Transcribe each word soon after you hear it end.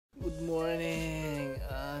morning!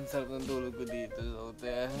 Ang sarap ng tulog ko dito sa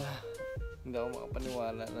hotel. Hindi ako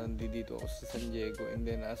makapaniwala na nandito ako sa San Diego and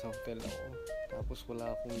then nasa hotel ako. Tapos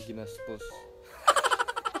wala akong ginastos.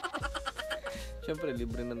 Siyempre,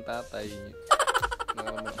 libre ng tatay.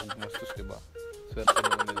 Wala naman akong gumastos, diba? Swerte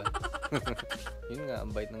naman nila. Yun nga,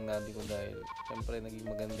 ang bait ng daddy ko dahil siyempre naging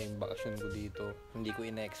maganda yung bakasyon ko dito. Hindi ko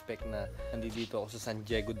ina-expect na nandito ako sa San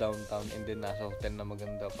Diego downtown and then nasa hotel na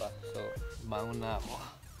maganda pa. So, bangon na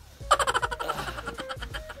ako.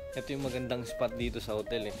 Ito yung magandang spot dito sa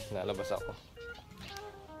hotel eh. Lalabas ako.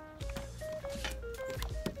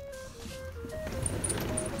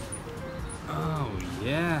 Oh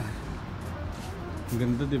yeah! Ang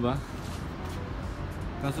ganda, diba?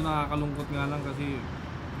 Kaso nakakalungkot nga lang kasi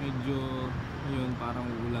medyo ayun, parang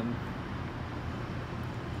ulan.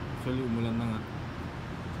 Actually umulan na nga.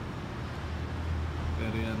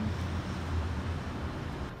 Pero yan,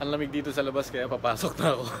 ang lamig dito sa labas kaya papasok na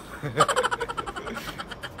ako.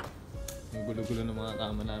 Ang gulo-gulo ng mga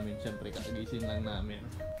kama namin. Siyempre kakagising lang namin.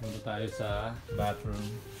 Punta tayo sa bathroom.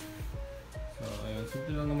 So ayun,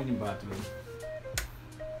 simple lang naman yung bathroom.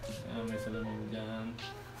 Ayan, may salamin dyan.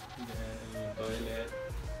 Then yung toilet.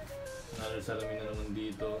 Another salamin na naman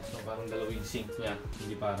dito. So parang dalawang sink niya.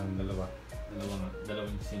 Hindi parang dalawa.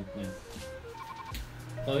 Dalawang sink niya.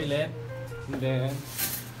 Toilet. And then,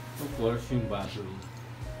 of course, yung bathroom.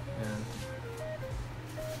 Ayan.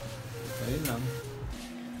 So yun lang.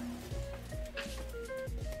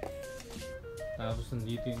 Tapos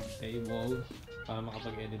nandito yung table para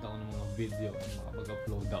makapag-edit ako ng mga video at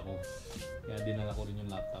makapag-upload ako. Kaya dinala ko rin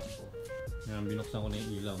yung laptop ko. Ayan, binuksan ko na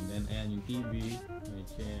yung ilaw. Then ayan yung TV, may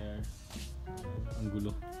chair. Ang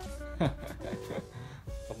gulo.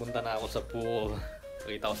 Papunta na ako sa pool.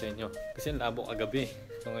 Pakita ko sa inyo. Kasi labo kagabi.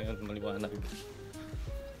 So ngayon maliwanag.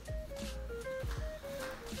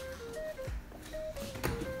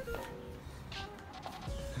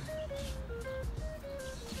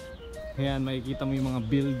 Ayan, makikita mo yung mga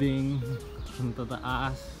building ang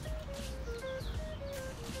tataas.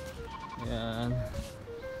 Ayan.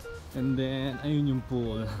 And then, ayun yung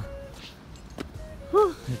pool.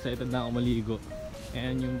 Whew, excited na ako maligo.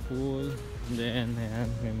 Ayan yung pool. And then, ayan,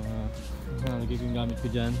 may mga nagiging gamit ko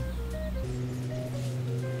dyan.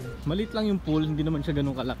 Maliit lang yung pool, hindi naman siya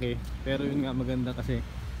ganun kalaki. Pero yun nga maganda kasi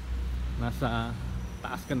nasa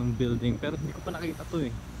taas ka ng building. Pero hindi ko pa nakita to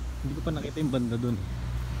eh. Hindi ko pa nakita yung banda dun.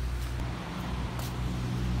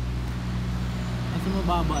 Kasi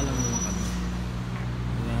mababa lang naman kami.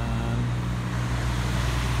 Ayan.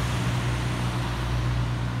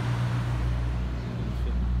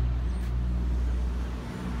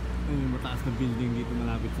 Ayun yung mataas na building dito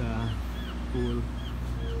malapit sa pool.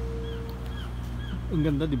 Ang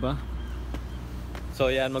ganda, diba?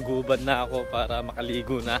 So yan, maghubad na ako para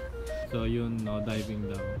makaligo na. So yun, no diving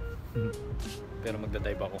daw. Pero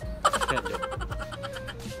magdadive ako.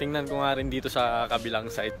 Tingnan ko nga rin dito sa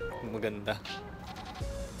kabilang side. Maganda.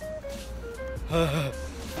 Yun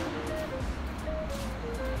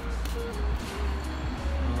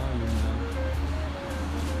lang.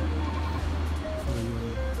 So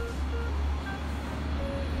yun.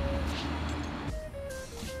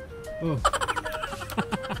 Oh.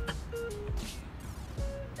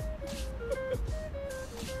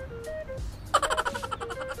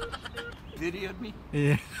 Videoed me?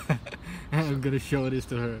 Yeah. I'm gonna show this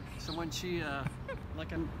to her. So when she,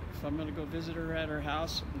 if I'm gonna go visit her at her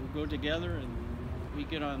house, we'll go together and we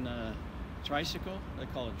get on a tricycle. They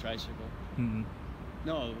call it tricycle. Mm-hmm.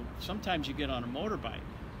 No, sometimes you get on a motorbike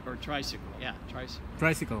or tricycle. Yeah, tricycle.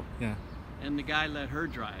 Tricycle, yeah. And the guy let her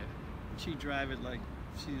drive. She drive it like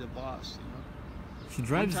she's the boss, you know. She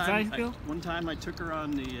drives a tricycle? One time I took her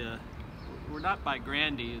on the, we're not by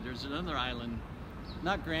Grandy, there's another island.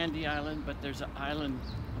 Not Grandy Island, but there's an island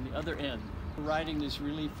on the other end. We're riding this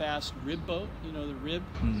really fast rib boat, you know, the rib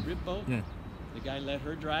boat? Yeah. The guy let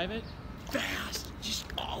her drive it. Fast! Just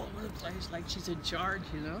all over the place like she's in charge,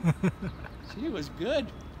 you know? She was good.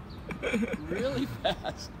 Really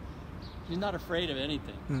fast. She's not afraid of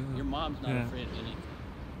anything. Your mom's not afraid of anything.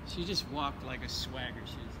 She just walked like a swagger.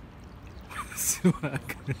 She's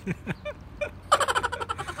Swagger.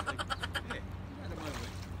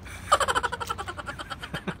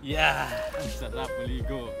 Yeah! Ang sarap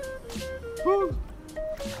maligo. Woo!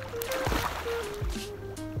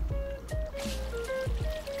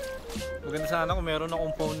 Maganda sana kung meron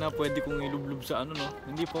akong phone na pwede kong ilublob sa ano, no?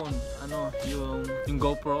 Hindi phone, ano, yung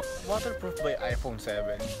GoPro. Waterproof by iPhone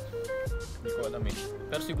 7. Hindi ko alam eh.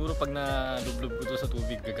 Pero siguro pag nalublob ko to sa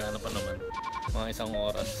tubig, gagana pa naman. Mga 1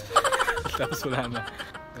 oras. Tapos wala na.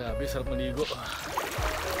 Grabe, sarap maligo.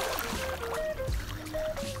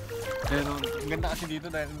 Ayan, ang ganda kasi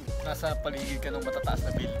dito dahil nasa paligid ka ng matataas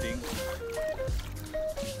na building.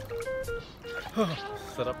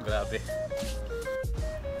 Sarap, grabe.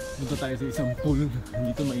 Punta tayo sa isang pool.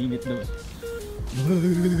 Dito mainit daw.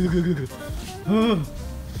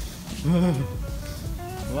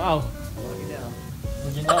 Wow!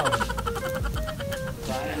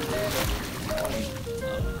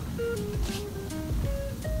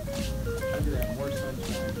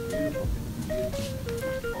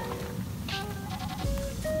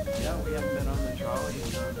 Yeah, we haven't been on the trolley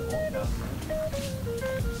in the whole down there.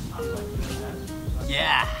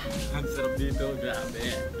 Yeah! Ang sarap dito, grabe.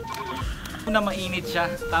 Na mainit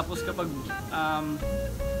siya, tapos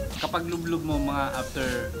kapag lublog mo mga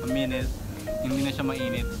after a minute, hindi na siya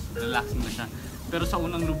mainit, relaxing na siya. Pero sa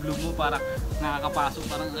unang lublog mo parang nakakapasok,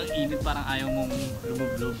 parang init, parang ayaw mong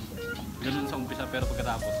lumublog. Ganun sa umpisa, pero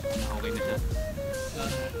pagkatapos okay na siya.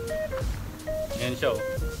 Yan siya,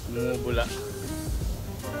 bumubula.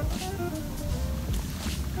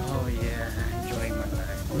 Oh yeah, enjoying my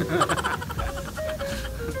life.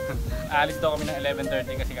 Alis daw kami ng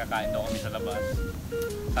 11:30 kasi kakain daw kami sa labas.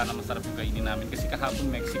 Sana masarap yung kainin namin kasi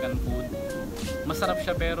kahapon Mexican food. Masarap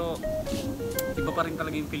siya pero iba pa rin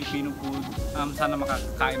talaga yung Filipino food. Sana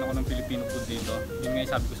makakain ako ng Filipino food dito. Yun nga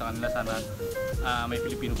yung sabi ko sa kanila, sana may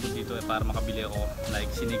Filipino food dito para makabili ako.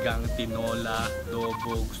 Like sinigang, tinola,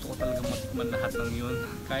 adobo. Gusto ko talagang matikman lahat ng yun.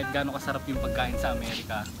 Kahit gaano kasarap yung pagkain sa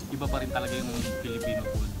Amerika, iba pa rin talaga yung Filipino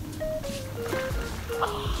food.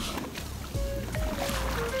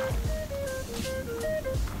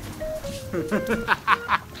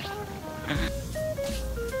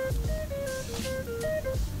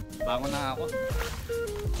 Bangon na ako.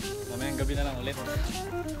 Mamayang gabi na lang ulit.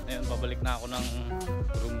 Ngayon, babalik na ako ng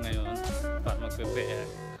room ngayon para mag-prepare.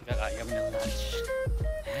 Kakain kami ng lunch.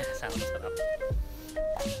 Sana masarap.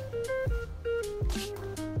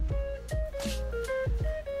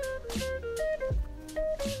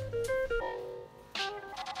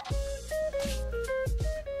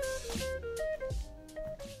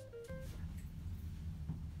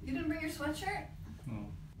 You didn't bring your sweatshirt?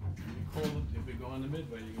 Cold if we go on the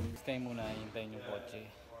midway, you can... Stay muna, hintayin yung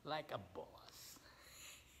kotse. Like a boss.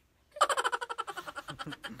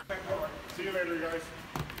 See you later, guys.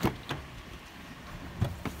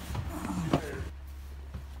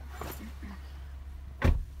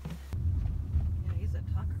 Yeah, he's a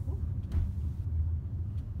talker. Woo.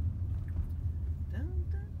 Dun,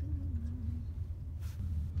 dun, dun.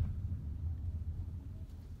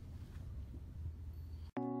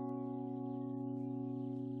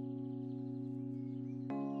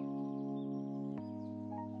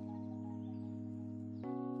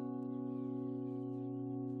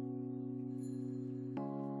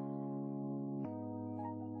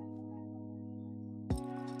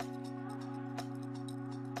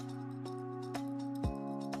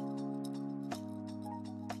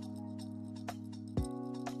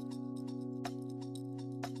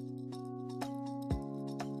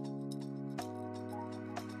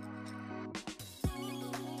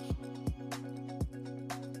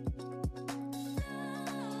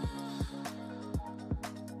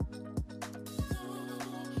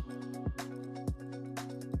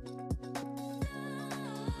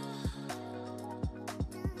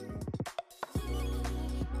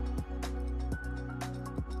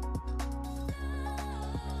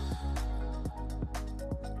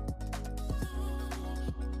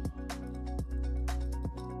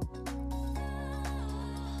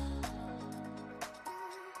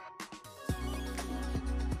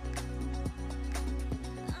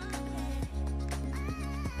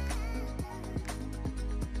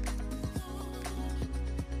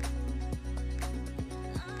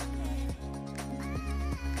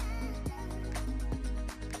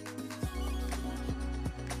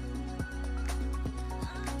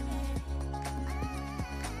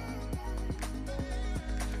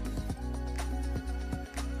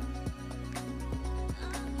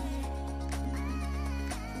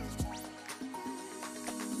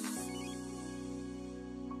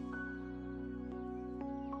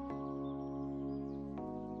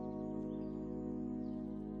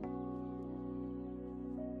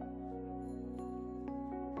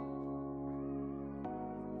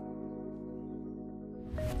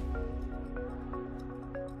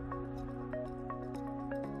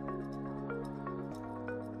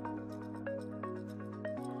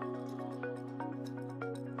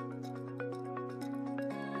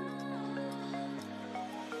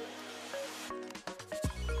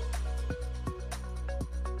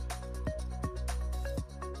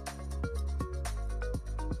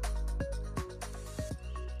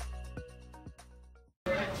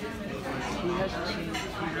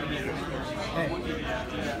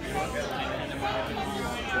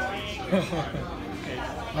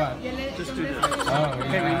 Just do this. Oh,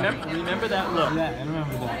 Okay, remember that look. Yeah, I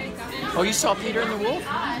remember that. Oh, you saw Peter and the Wolf?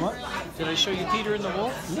 What? Did I show you Peter and the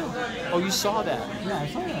Wolf? No. Oh, you saw that? Yeah, I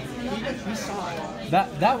saw that. He saw it.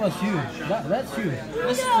 That was huge. That's huge.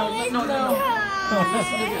 Listen, no.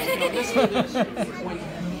 Listen to this. When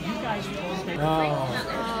you guys were all taking Oh.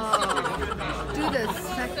 Do the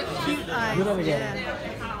cute eyes. Do that again.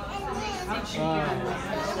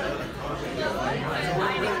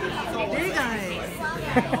 Big eyes.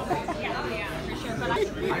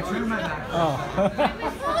 Oh.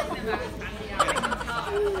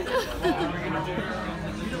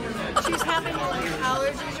 She's having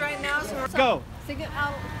allergies right now, so we're Go. sing it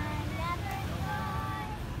out.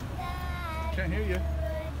 Can't hear you.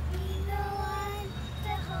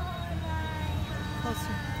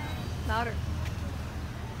 Closer. Louder.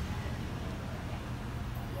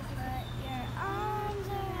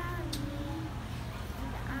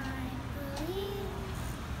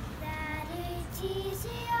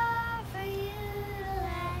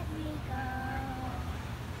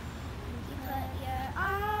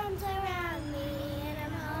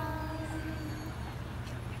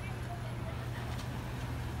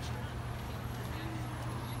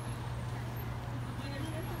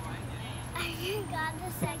 Got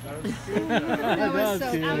the second. That was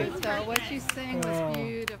so cute. cute, though. What you sang was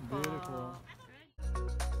beautiful. Beautiful.